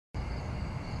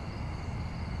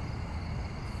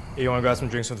Hey, you want to grab some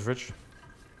drinks from the fridge?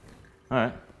 All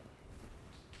right.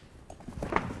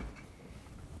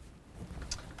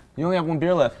 You only have one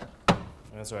beer left.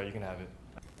 That's all right, you can have it.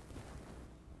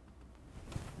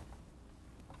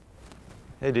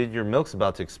 Hey, dude, your milk's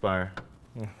about to expire.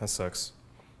 Yeah, that sucks.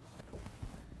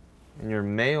 And your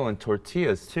mayo and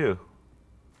tortillas, too.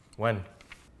 When?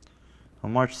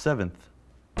 On March 7th.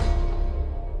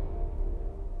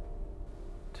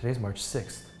 Today's March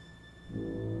 6th.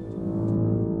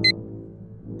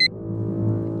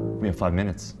 We have 5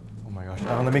 minutes. Oh my gosh.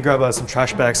 Let me grab some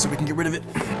trash bags so we can get rid of it.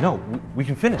 No, we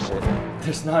can finish it.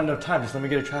 There's not enough time. Just let me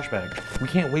get a trash bag. We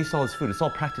can't waste all this food. It's all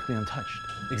practically untouched.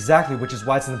 Exactly, which is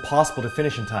why it's impossible to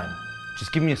finish in time.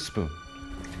 Just give me a spoon.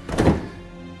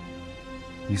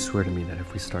 You swear to me that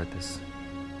if we start this,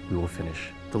 we will finish.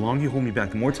 The longer you hold me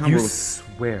back, the more time You we'll...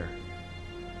 swear.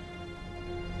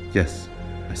 Yes,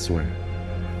 I swear.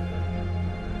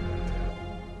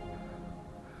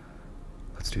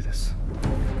 Let's do this.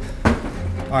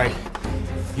 All right,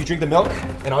 you drink the milk,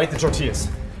 and I'll eat the tortillas.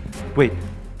 Wait,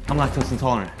 I'm lactose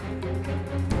intolerant.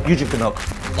 You drink the milk,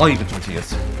 I'll eat the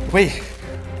tortillas. Wait,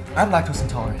 I'm lactose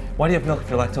intolerant. Why do you have milk if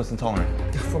you're lactose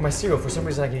intolerant? For my cereal, for some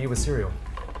reason I can eat with cereal.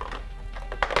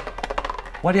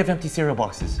 Why do you have empty cereal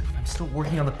boxes? I'm still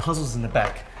working on the puzzles in the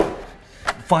back.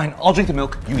 Fine, I'll drink the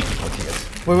milk, you eat the tortillas.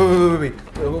 Wait.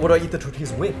 What do I eat the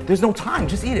tortillas with? There's no time,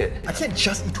 just eat it. I can't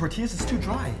just eat tortillas, it's too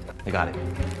dry. I got it.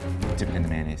 Dip it in the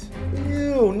mayonnaise.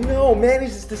 Ew, no,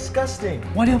 mayonnaise is disgusting.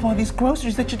 Why do you have all these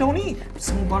groceries that you don't eat?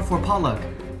 Someone bought it for a potluck.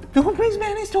 Who brings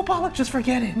mayonnaise to a potluck? Just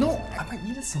forget it. No, I might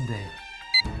eat it someday.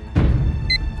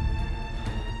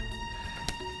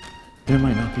 There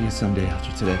might not be a someday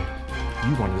after today.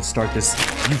 You wanted to start this,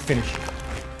 you finish it.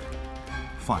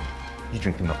 Fine, you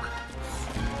drink the milk.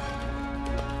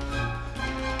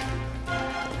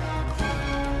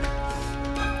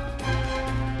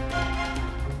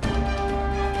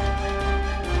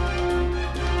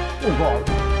 Oh God,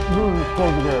 this is so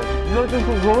good. Nothing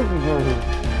for groceries.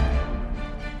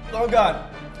 Oh God,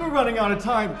 we're running out of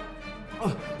time.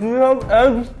 Do you have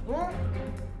eggs?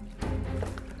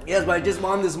 Yes, but I just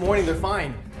bought them this morning, they're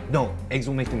fine. No, eggs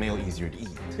will make the mayo easier to eat.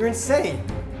 You're insane.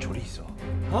 Chorizo.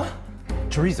 Huh?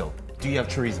 Chorizo. Do you have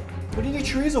chorizo? What do you need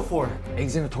chorizo for?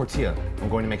 Eggs in a tortilla. I'm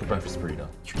going to make a breakfast burrito.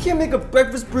 You can't make a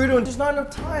breakfast burrito and there's not enough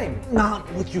time. Not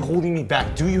with you holding me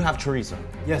back. Do you have chorizo?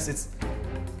 Yes, it's...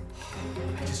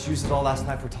 I just used it all last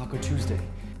night for Taco Tuesday.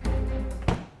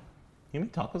 You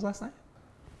made tacos last night?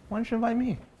 Why didn't you invite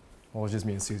me? Well, it was just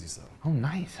me and Susie, so. Oh,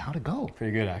 nice. How'd it go?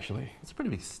 Pretty good, actually. That's a pretty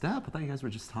big step. I thought you guys were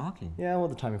just talking. Yeah, well,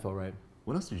 the timing felt right.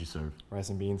 What else did you serve? Rice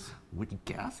and beans. Wicked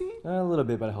gassy? A little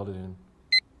bit, but I held it in.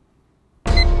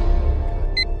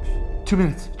 2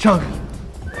 minutes. Chug.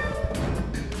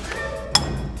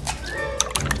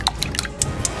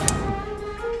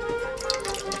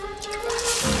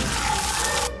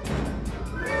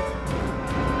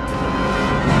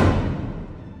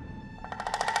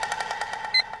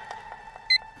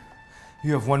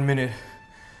 You have 1 minute.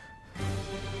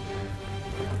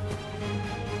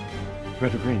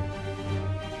 Red or green?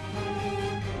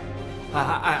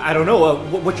 I don't know.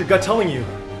 What's your gut telling you?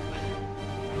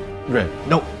 Red.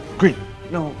 No. Green.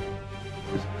 No.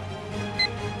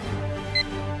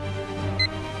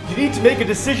 You need to make a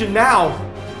decision now.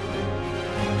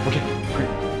 Okay. Green.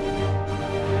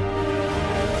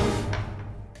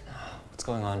 What's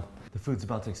going on? The food's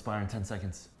about to expire in 10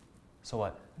 seconds. So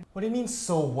what? What do you mean,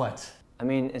 so what? I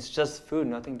mean, it's just food.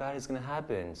 Nothing bad is gonna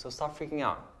happen. So stop freaking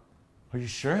out. Are you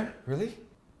sure? Really?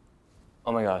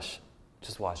 Oh my gosh.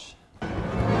 Just watch.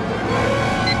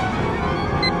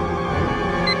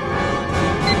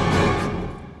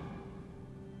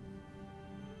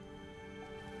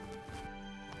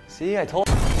 See, I told.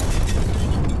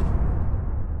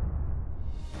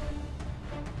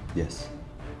 Yes.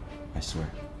 I swear.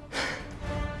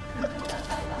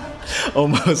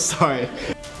 Almost, sorry.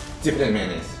 Dip it in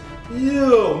mayonnaise.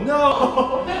 Ew,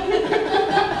 no!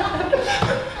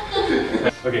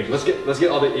 Okay, let's get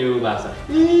all the ew last time.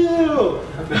 Ew!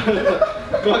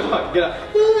 Come on, get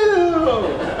up. Ew!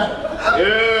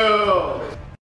 Ew!